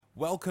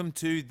Welcome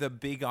to The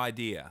Big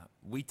Idea.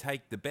 We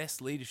take the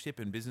best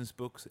leadership and business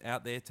books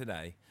out there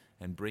today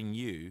and bring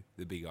you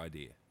the big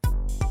idea.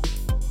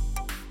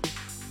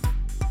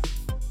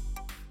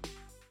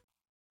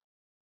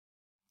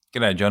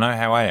 G'day, Jono.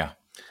 How are you?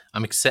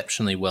 I'm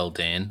exceptionally well,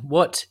 Dan.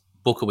 What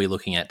book are we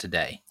looking at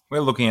today?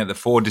 We're looking at the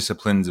 4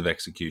 disciplines of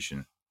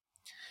execution.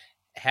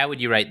 How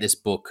would you rate this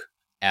book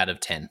out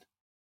of 10?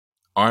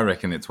 I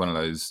reckon it's one of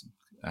those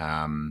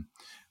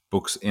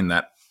books in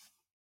that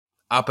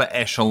upper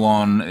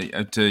echelon,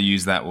 to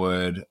use that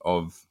word,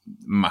 of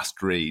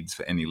must reads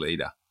for any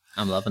leader.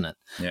 I'm loving it.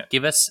 Yeah.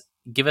 Give us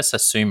a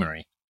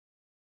summary.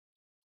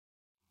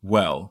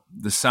 Well,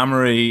 the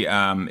summary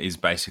is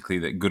basically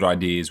that good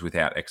ideas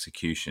without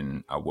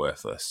execution are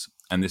worthless.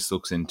 And this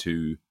looks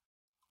into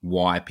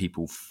why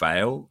people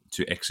fail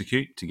to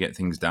execute, to get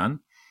things done.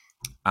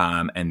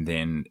 And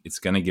then it's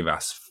going to give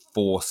us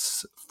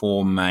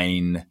four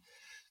main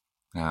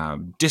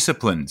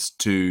disciplines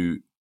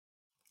to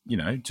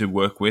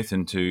work with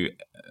and to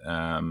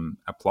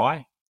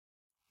apply.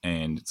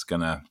 And it's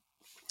going to,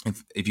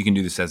 if you can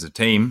do this as a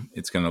team,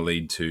 it's going to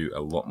lead to a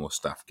lot more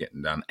stuff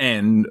getting done.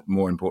 And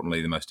more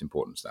importantly, the most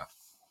important stuff.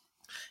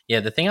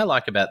 Yeah, the thing I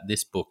like about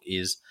this book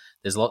is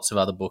there's lots of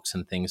other books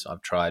and things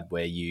I've tried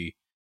where you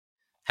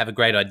have a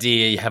great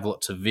idea, you have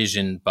lots of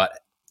vision, but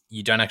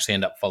you don't actually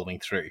end up following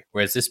through.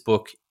 Whereas this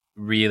book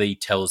really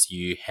tells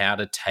you how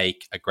to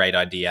take a great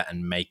idea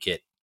and make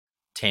it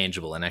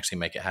tangible and actually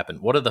make it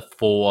happen. What are the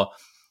 4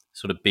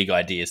 sort of big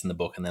ideas in the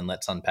book? And then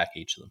let's unpack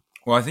each of them.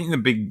 Well, I think the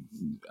big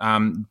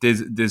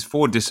there's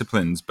 4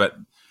 disciplines, but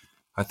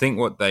I think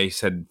what they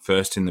said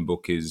first in the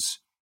book is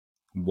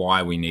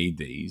why we need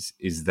these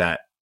is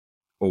that,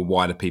 or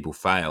why do people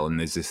fail? And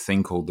there's this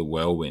thing called the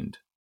whirlwind,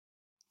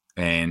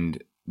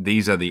 and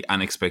these are the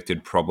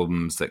unexpected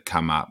problems that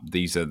come up.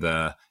 These are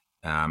the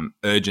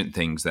urgent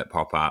things that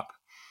pop up.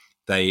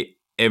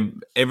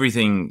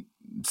 Everything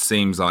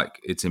seems like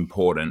it's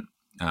important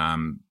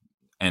and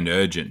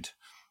urgent,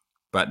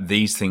 but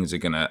these things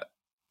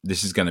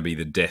this is going to be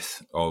the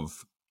death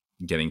of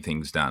getting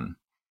things done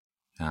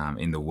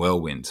in the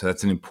whirlwind. So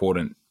that's an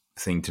important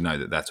thing to know,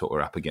 that that's what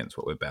we're up against,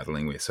 what we're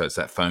battling with. So it's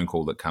that phone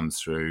call that comes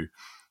through.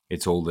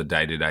 It's all the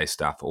day-to-day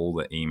stuff, all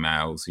the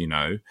emails,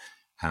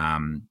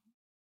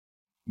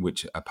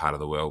 which are part of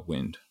the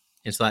whirlwind.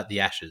 It's like the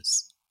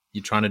ashes.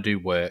 You're trying to do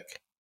work.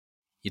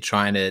 You're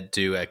trying to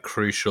do a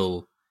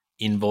crucial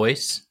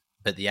invoice,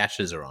 but the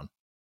ashes are on.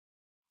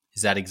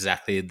 Is that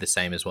exactly the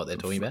same as what they're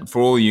talking about?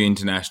 For all you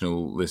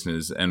international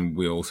listeners, and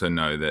we also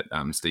know that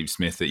Steve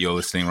Smith, that you're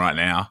listening right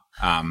now,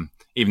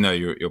 even though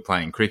you're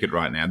playing cricket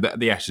right now,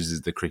 the Ashes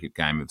is the cricket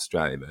game of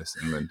Australia versus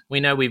England. We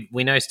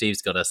know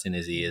Steve's got us in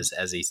his ears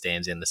as he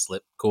stands in the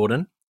slip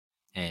cordon,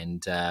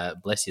 and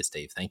bless you,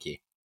 Steve. Thank you.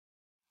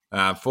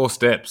 4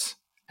 steps.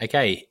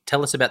 Okay,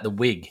 tell us about the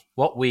wig.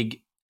 What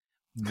wig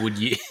would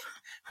you?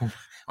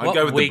 I'd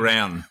go with the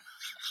brown.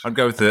 I'd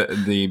go with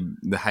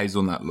the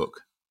hazelnut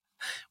look.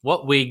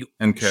 What wig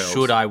and curls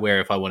should I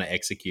wear if I want to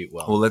execute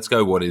well? Well, let's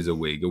go. What is a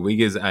wig? A wig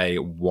is a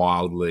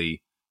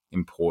wildly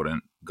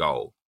important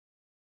goal.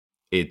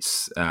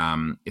 It's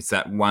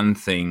that one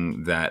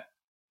thing that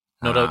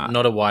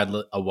not a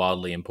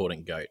wildly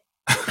important goat.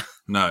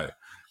 No,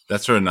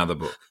 that's for another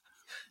book,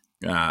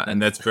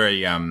 and that's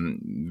very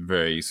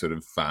very sort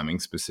of farming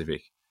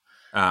specific.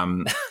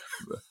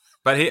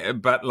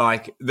 But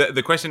like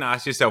the question to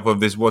ask yourself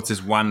of this, what's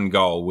this one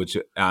goal, which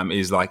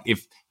is like,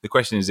 if the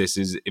question is this,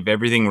 is if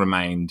everything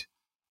remained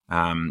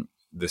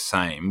the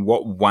same,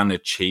 what one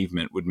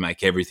achievement would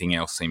make everything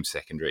else seem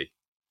secondary?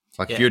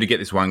 Like if you were to get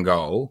this one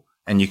goal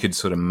and you could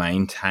sort of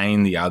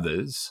maintain the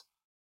others,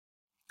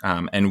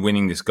 and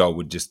winning this goal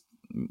would just,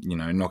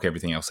 knock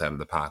everything else out of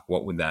the park,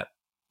 what would that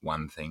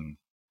one thing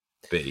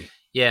be?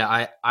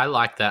 Yeah, I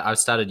like that. I've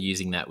started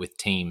using that with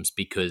teams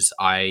because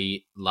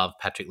I love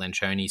Patrick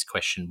Lencioni's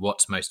question,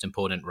 what's most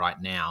important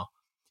right now?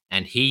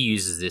 And he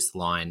uses this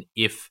line,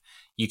 if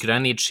you could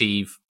only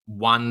achieve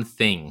one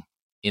thing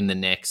in the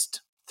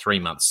next 3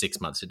 months,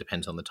 6 months, it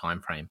depends on the time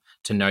frame,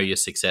 to know you're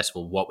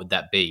successful, what would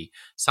that be?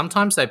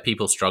 Sometimes though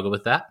people struggle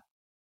with that.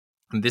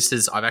 And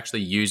I've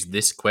actually used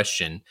this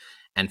question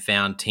and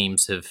found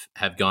teams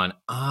have gone,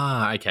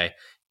 okay.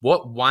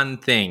 What one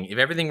thing, if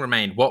everything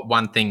remained, what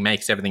one thing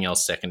makes everything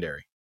else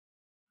secondary?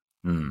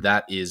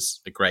 That is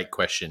a great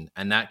question.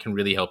 And that can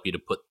really help you to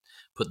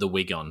put the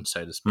wig on,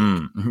 so to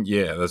speak.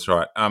 Yeah, that's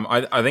right.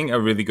 I think a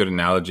really good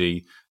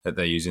analogy that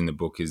they use in the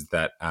book is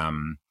that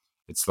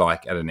it's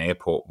like at an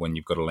airport when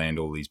you've got to land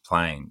all these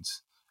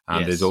planes.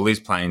 Yes. There's all these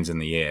planes in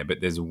the air, but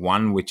there's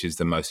one which is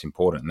the most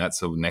important, and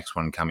that's the next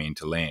one coming in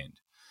to land.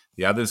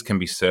 The others can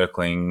be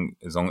circling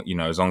as long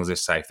as they're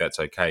safe, that's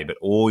okay. But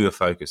all your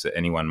focus at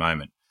any one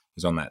moment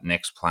is on that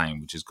next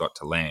plane, which has got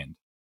to land.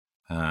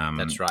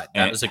 That's right.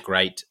 That was a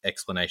great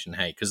explanation.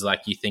 Hey, because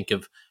like you think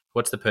of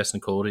what's the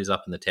person called who's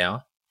up in the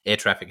tower? Air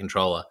traffic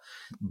controller.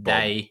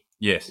 Bob.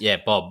 Yes. Yeah,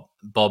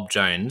 Bob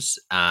Jones.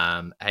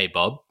 Hey,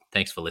 Bob.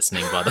 Thanks for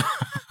listening, brother.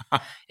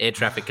 Air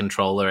traffic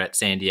controller at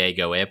San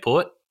Diego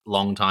Airport.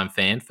 Long time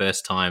fan.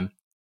 First time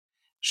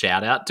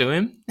shout out to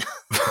him.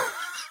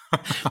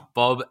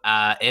 Bob,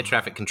 air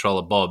traffic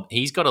controller Bob,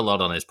 he's got a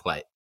lot on his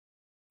plate.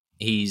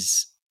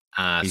 He's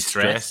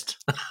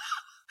stressed.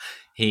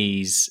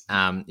 He's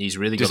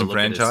really got to look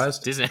at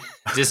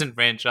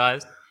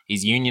disenfranchised.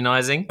 He's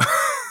unionizing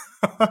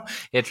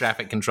air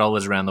traffic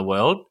controllers around the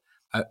world.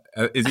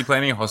 Is he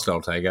planning a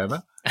hostile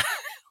takeover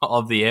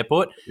of the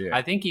airport? Yeah.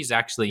 I think he's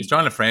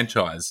trying to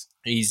franchise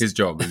his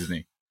job, isn't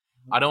he?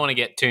 I don't want to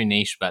get too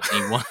niche, but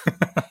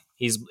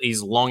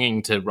he's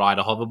longing to ride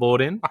a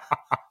hoverboard in,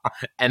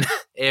 and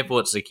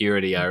airport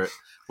security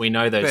we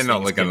know those. They're not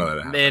going to let it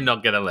happen. They're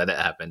not going to let it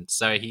happen.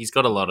 So he's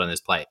got a lot on his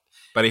plate.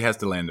 But he has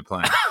to land a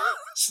plane.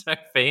 So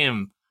for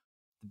him,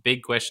 the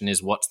big question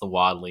is, what's the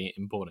wildly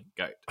important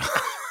goat?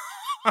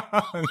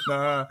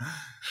 No.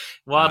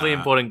 Wildly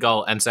important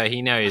goal. And so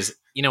he knows,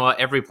 you know what,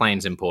 every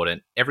plane's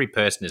important. Every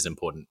person is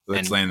important.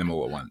 Let's land them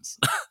all at once.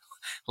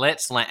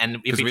 Let's land. And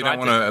if we don't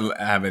want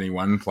to have any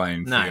one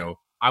plane feel.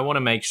 I want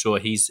to make sure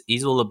he's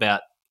all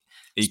about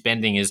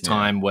spending his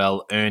time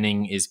well,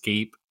 earning his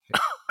keep.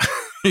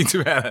 He's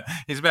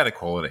about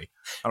equality.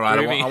 All right,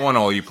 I want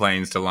all you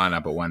planes to line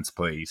up at once,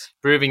 please.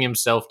 Proving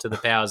himself to the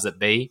powers that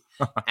be,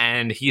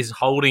 and he's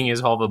holding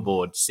his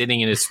hoverboard, sitting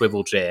in his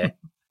swivel chair,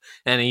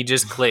 and he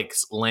just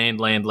clicks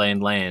land.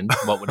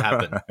 What would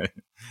happen?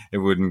 It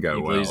wouldn't go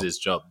well. He'd lose his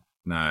job.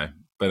 No,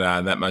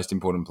 but that most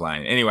important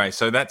plane. Anyway,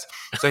 so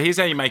here's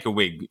how you make a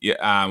wig.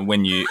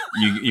 When you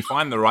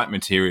find the right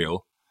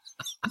material.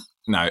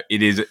 No,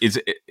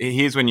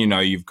 here's when you know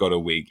you've got a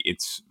wig.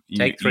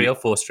 Take 3 or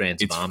 4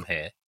 strands of arm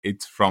hair.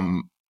 It's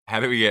from, how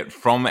do we get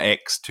from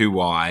X to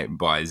Y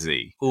by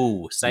Z?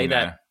 Ooh, say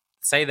that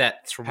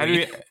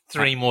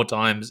 3 more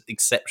times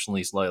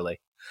exceptionally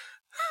slowly.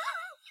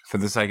 For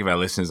the sake of our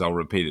listeners, I'll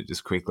repeat it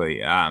just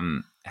quickly.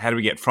 How do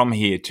we get from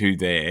here to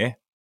there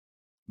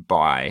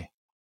by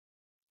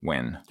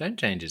when? Don't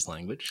change his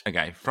language.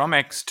 Okay, from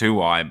X to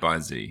Y by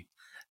Z.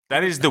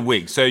 That is the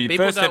wig. So your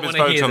first step is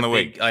focus on the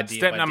wig.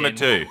 Step number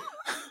 2.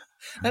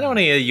 They don't want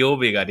to hear your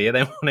big idea.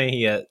 They want to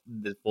hear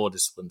the 4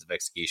 disciplines of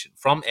execution.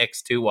 From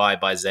X to Y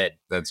by Z.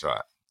 That's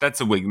right. That's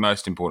the wig,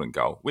 most important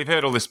goal. We've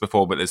heard all this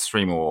before, but there's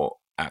 3 more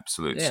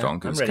absolute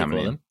stonkers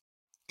coming in.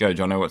 Go,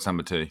 Jono, what's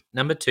number 2?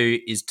 Number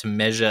 2 is to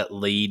measure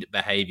lead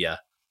behavior.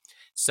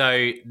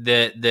 So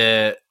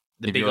the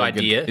big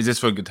idea... Is this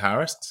for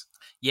guitarists?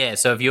 Yeah,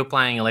 so if you're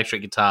playing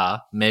electric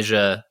guitar,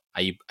 measure...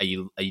 Are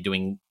you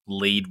doing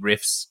lead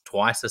riffs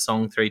twice a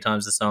song, 3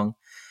 times a song?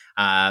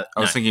 I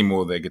was thinking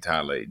more of their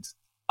guitar leads.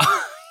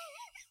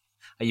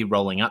 Are you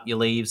rolling up your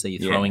leaves? Are you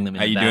throwing them in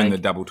the bag? Are you doing the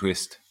double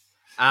twist?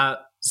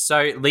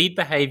 So lead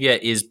behavior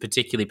is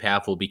particularly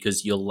powerful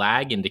because your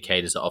lag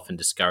indicators are often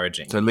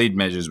discouraging. So lead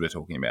measures we're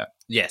talking about.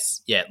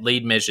 Yes, yeah,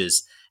 lead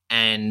measures.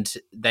 And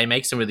they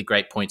make some really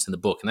great points in the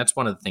book. And that's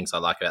one of the things I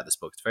like about this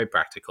book. It's very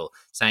practical,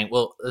 saying,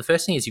 well, the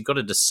first thing is you've got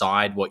to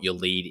decide what your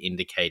lead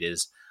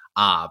indicators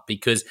are,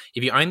 because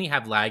if you only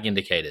have lag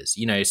indicators,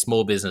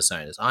 small business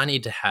owners, I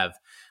need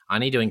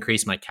to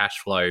increase my cash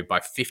flow by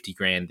 50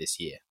 grand this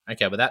year.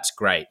 Okay, well, that's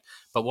great.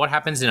 But what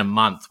happens in a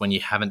month when you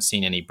haven't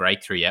seen any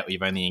breakthrough yet, or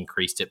you've only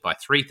increased it by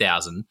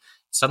 3,000,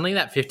 suddenly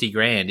that 50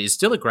 grand is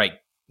still a great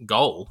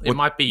goal. It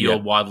might be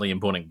your wildly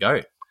important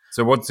goal.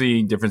 So what's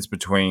the difference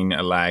between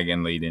a lag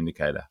and lead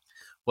indicator?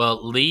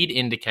 Well, lead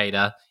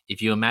indicator,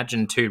 if you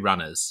imagine 2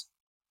 runners,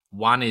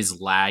 one is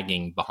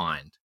lagging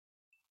behind,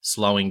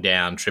 slowing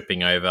down,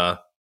 tripping over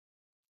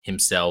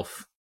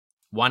himself.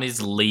 One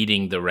is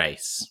leading the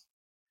race.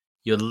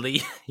 Your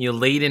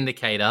lead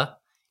indicator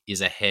is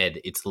ahead.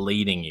 It's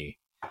leading you.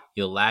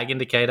 Your lag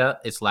indicator,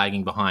 it's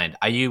lagging behind.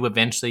 Are you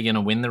eventually going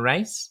to win the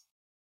race?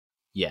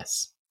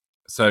 Yes.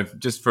 So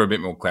just for a bit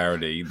more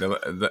clarity,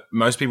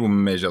 most people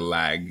measure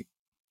lag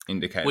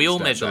indicators. We all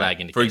measure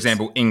lag indicators. For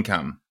example,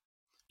 income.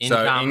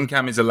 So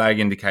income is a lag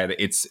indicator.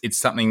 It's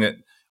something that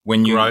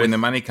when the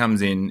money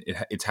comes in,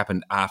 it's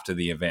happened after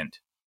the event.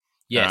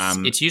 Yes,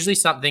 it's usually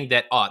something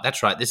that,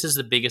 that's right. This is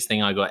the biggest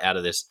thing I got out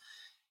of this.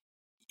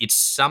 It's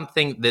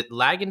something that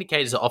lag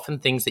indicators are often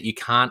things that you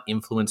can't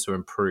influence or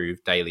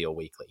improve daily or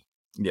weekly.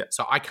 Yeah.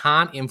 So I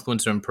can't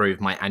influence or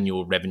improve my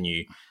annual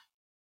revenue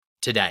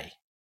today.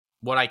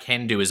 What I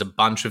can do is a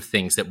bunch of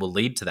things that will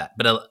lead to that.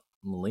 But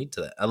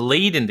a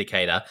lead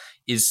indicator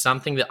is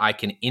something that I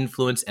can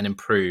influence and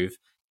improve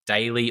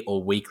daily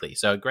or weekly.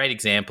 So a great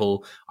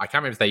example, I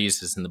can't remember if they use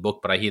this in the book,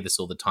 but I hear this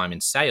all the time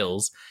in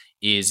sales,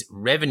 is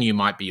revenue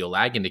might be your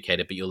lag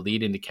indicator, but your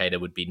lead indicator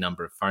would be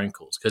number of phone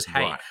calls. Because,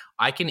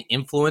 I can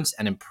influence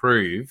and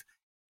improve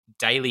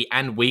daily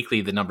and weekly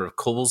the number of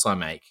calls I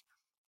make.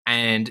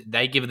 And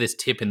they give this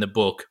tip in the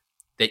book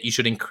that you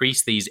should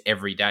increase these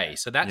every day.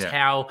 So that's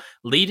how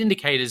lead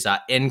indicators are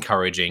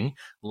encouraging.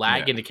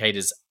 Lag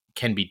indicators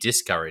can be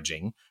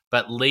discouraging,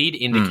 but lead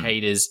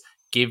indicators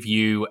give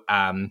you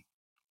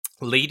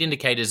lead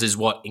indicators is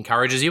what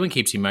encourages you and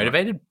keeps you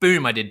motivated. Right.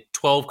 Boom, I did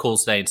 12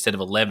 calls today instead of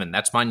 11.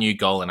 That's my new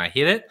goal and I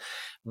hit it.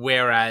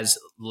 Whereas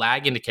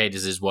lag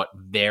indicators is what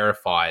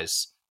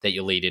verifies that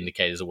your lead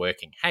indicators are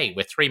working. Hey,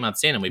 we're 3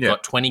 months in and we've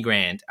got 20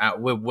 grand.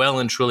 We're well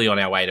and truly on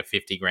our way to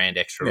 50 grand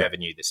extra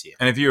revenue this year.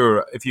 And if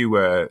you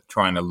were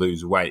trying to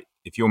lose weight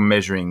if you're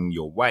measuring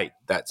your weight,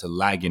 that's a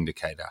lag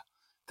indicator.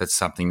 That's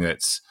something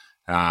that's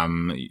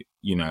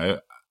you know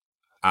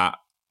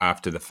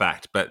after the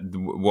fact. But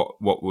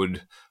what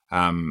would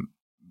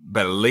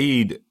but a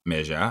lead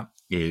measure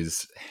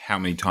is how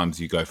many times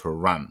you go for a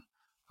run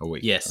a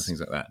week. Yes. Or things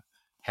like that.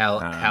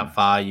 How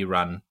far you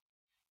run,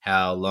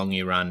 how long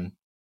you run,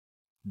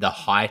 the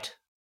height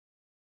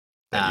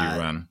that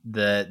you run.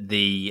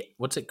 The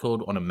what's it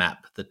called on a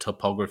map? The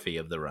topography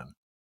of the run.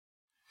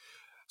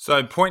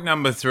 So point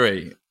number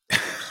 3.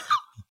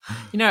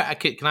 Can I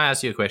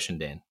ask you a question,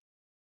 Dan?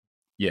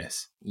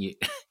 Yes. You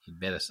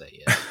better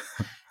say yes.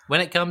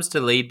 When it comes to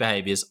lead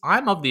behaviors,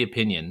 I'm of the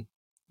opinion,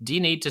 do you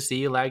need to see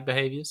your lag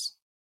behaviors?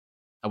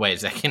 Oh, wait a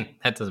second.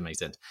 That doesn't make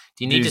sense.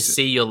 Do you need to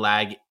see your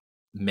lag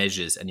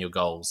measures and your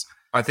goals?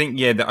 I think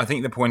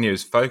the point here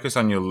is focus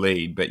on your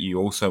lead, but you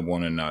also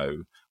want to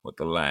know what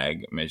the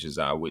lag measures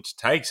are, which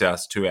takes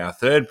us to our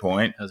third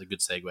point. That was a good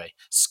segue.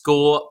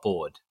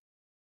 Scoreboard.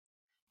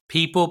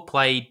 People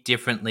play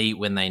differently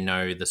when they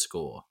know the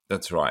score.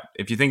 That's right.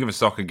 If you think of a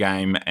soccer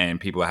game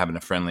and people are having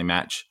a friendly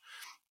match,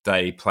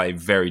 they play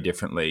very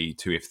differently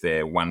to if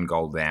they're 1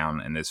 goal down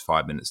and there's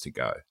 5 minutes to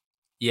go.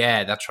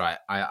 Yeah, that's right.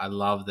 I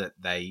love that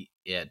they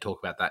talk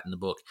about that in the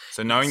book.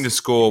 So knowing the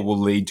score will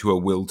lead to a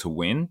will to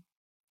win.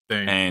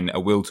 Boom. And a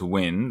will to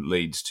win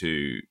leads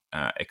to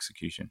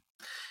execution.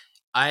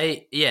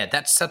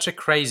 That's such a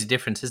crazy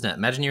difference, isn't it?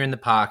 Imagine you're in the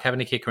park having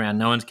a kick around,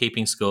 no one's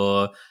keeping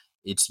score.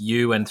 It's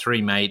you and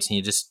 3 mates, and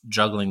you're just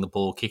juggling the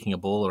ball, kicking a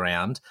ball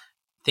around.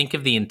 Think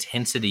of the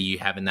intensity you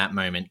have in that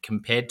moment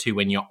compared to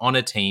when you're on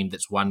a team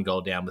that's 1 goal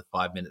down with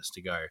 5 minutes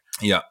to go.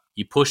 Yeah.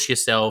 You push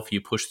yourself,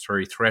 you push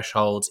through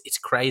thresholds. It's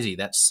crazy.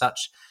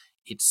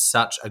 It's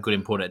such a good,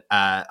 important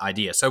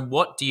idea. So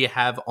what do you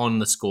have on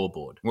the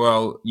scoreboard?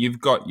 Well,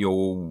 you've got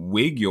your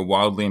WIG, your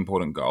wildly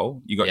important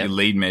goal. You've got your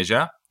lead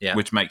measure,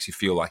 which makes you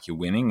feel like you're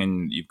winning.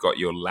 And you've got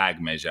your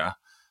lag measure,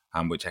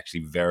 which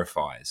actually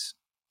verifies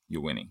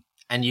you're winning.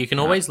 And you can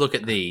always look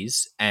at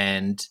these,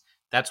 and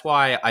that's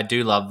why I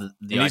do love the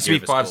idea. It needs to be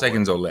 5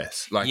 seconds or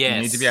less. You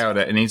need to be able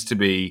to. It needs to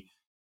be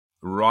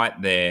right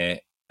there.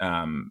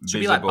 It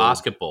should be like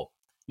basketball.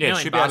 Yeah, it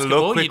should be able to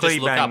look quickly. You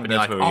just look up and be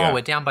like,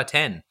 we're down by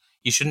 10.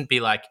 You shouldn't be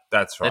like,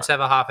 that's right. Let's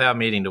have a half-hour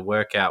meeting to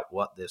work out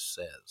what this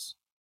says.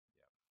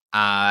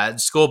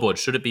 Scoreboard,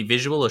 should it be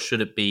visual or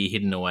should it be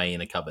hidden away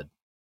in a cupboard?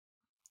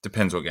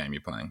 Depends what game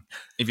you're playing.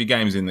 If your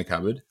game's in the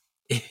cupboard,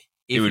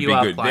 it would be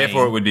good.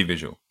 Therefore, it would be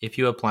visual. If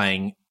you are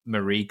playing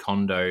Marie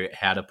Kondo,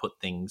 how to put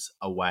things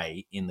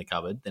away in the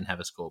cupboard, then have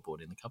a scoreboard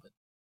in the cupboard.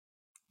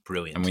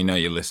 Brilliant. And we know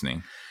you're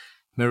listening.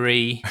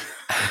 Marie,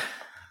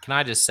 can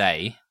I just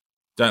say...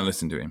 Don't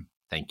listen to him.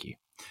 Thank you.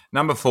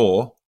 Number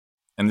 4,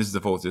 and this is the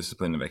 4th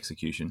discipline of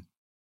execution.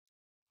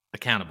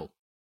 Accountable.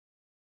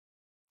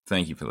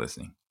 Thank you for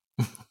listening.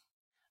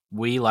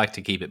 We like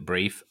to keep it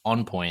brief,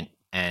 on point,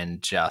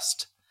 and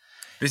just...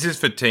 This is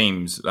for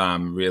teams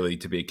really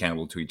to be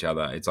accountable to each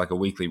other. It's like a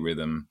weekly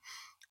rhythm.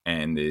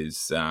 And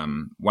there's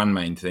one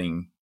main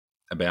thing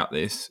about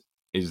this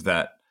is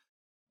that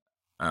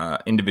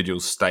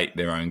individuals state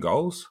their own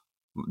goals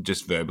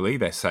just verbally.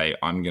 They say,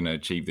 I'm going to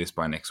achieve this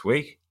by next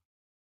week.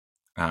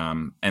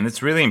 And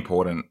it's really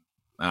important.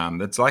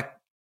 That's like,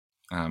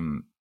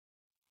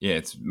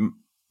 it's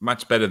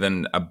much better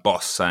than a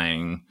boss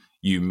saying,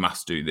 you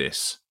must do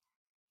this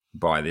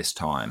by this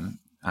time.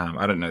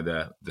 I don't know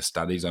the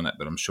studies on it,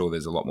 but I'm sure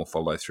there's a lot more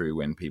follow through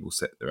when people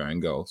set their own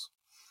goals.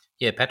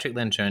 Yeah, Patrick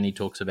Lencioni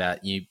talks about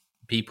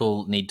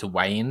people need to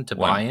weigh in to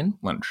buy in.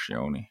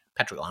 Lencioni.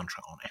 Patrick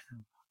Lencioni.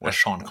 As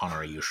Sean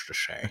Connery used to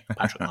say.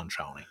 Patrick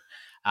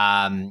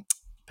Lencioni.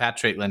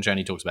 Patrick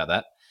Lencioni talks about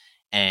that.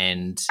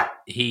 And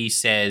he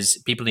says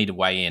people need to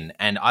weigh in.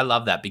 And I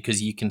love that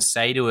because you can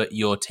say to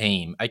your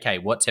team, okay,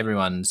 what's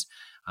everyone's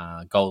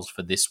goals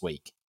for this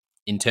week?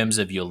 In terms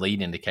of your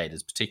lead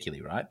indicators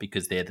particularly, right?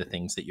 Because they're the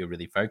things that you're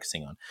really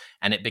focusing on.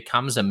 And it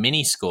becomes a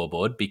mini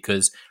scoreboard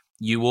because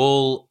you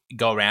all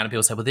go around and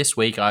people say, well, this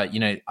week,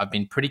 I've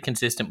been pretty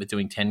consistent with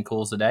doing 10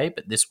 calls a day,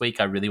 but this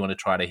week I really want to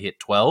try to hit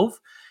 12.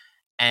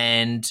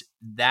 And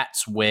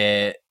that's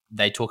where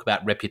they talk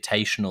about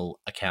reputational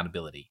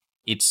accountability.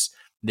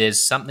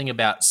 There's something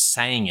about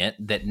saying it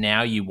that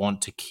now you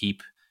want to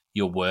keep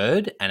your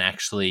word and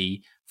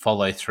actually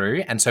follow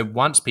through. And so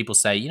once people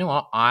say, you know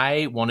what,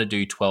 I want to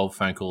do 12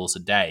 phone calls a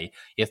day,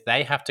 if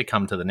they have to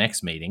come to the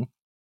next meeting,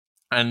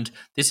 and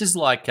this is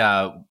like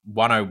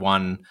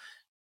 101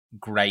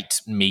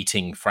 great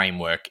meeting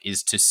framework,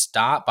 is to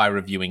start by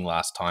reviewing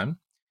last time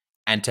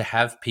and to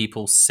have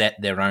people set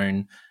their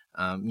own,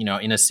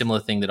 in a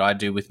similar thing that I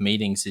do with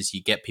meetings is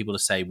you get people to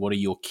say, what are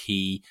your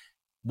key,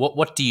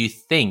 what do you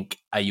think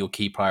are your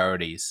key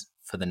priorities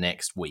for the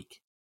next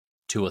week?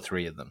 2 or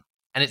 3 of them.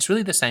 And it's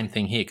really the same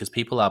thing here because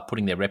people are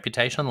putting their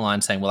reputation on the line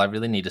saying, well, I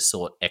really need to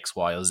sort X,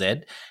 Y, or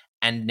Z.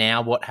 And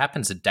now what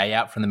happens a day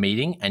out from the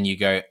meeting and you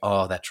go,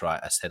 oh, that's right.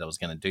 I said I was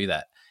going to do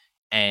that.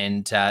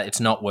 And it's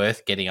not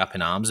worth getting up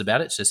in arms about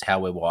it. It's just how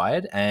we're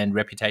wired. And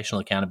reputational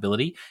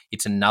accountability,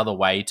 it's another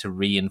way to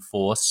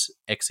reinforce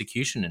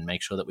execution and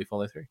make sure that we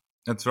follow through.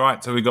 That's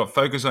right. So we've got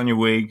focus on your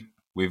WIG.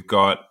 We've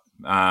got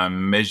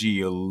measure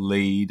your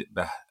lead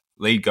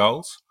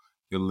goals,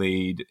 your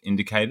lead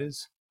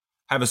indicators,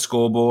 have a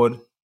scoreboard,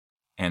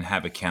 and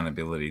have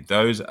accountability.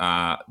 Those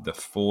are the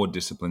 4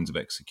 disciplines of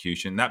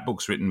execution. That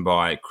book's written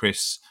by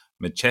Chris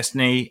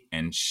McChesney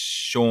and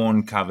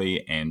Sean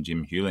Covey and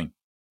Jim Hewling.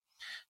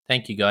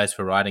 Thank you guys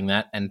for writing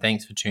that, and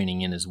thanks for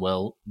tuning in as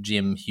well.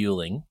 Jim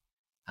Hewling,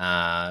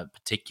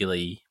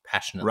 particularly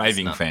passionate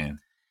Raving listener. fan.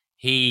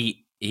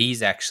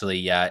 He's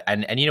actually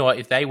and you know what,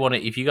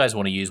 if you guys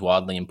want to use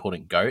Wildly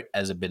Important Goat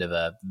as a bit of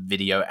a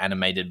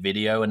animated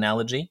video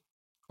analogy,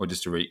 or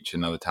just to reach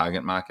another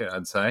target market,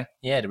 I'd say.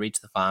 Yeah, to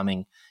reach the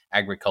farming,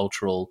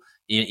 agricultural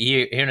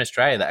here in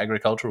Australia, the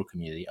agricultural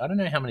community. I don't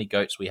know how many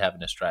goats we have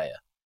in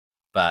Australia,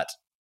 but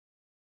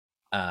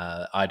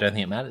I don't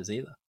think it matters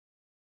either.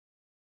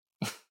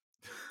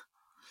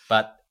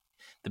 But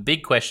the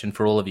big question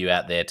for all of you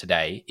out there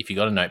today, if you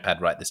got a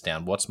notepad, write this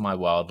down. What's my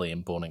wildly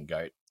important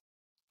goat?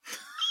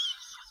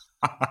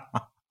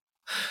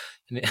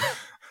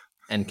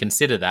 And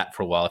consider that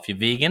for a while. If you're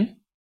vegan,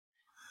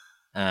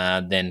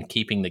 then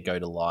keeping the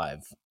goat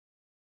alive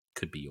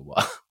could be your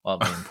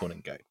wildly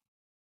important goat.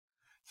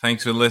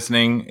 Thanks for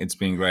listening. It's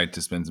been great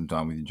to spend some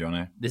time with you,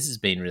 Jono. This has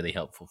been really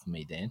helpful for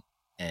me, Dan.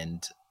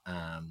 And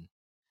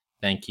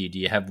thank you. Do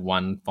you have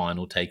one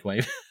final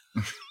takeaway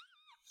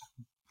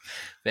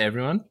for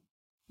everyone?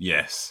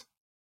 Yes.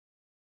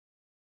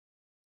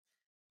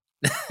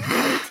 Do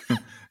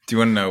you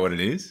want to know what it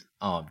is?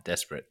 Oh, I'm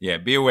desperate. Yeah,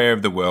 be aware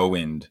of the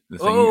whirlwind. The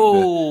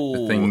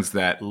things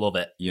that, love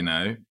it.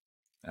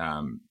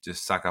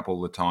 Just suck up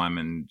all the time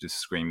and just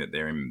scream that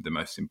they're the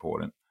most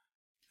important,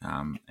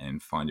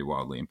 and find your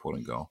wildly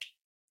important goal.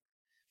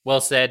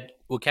 Well said.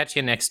 We'll catch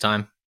you next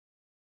time.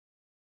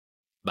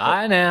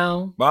 Bye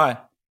now. Bye.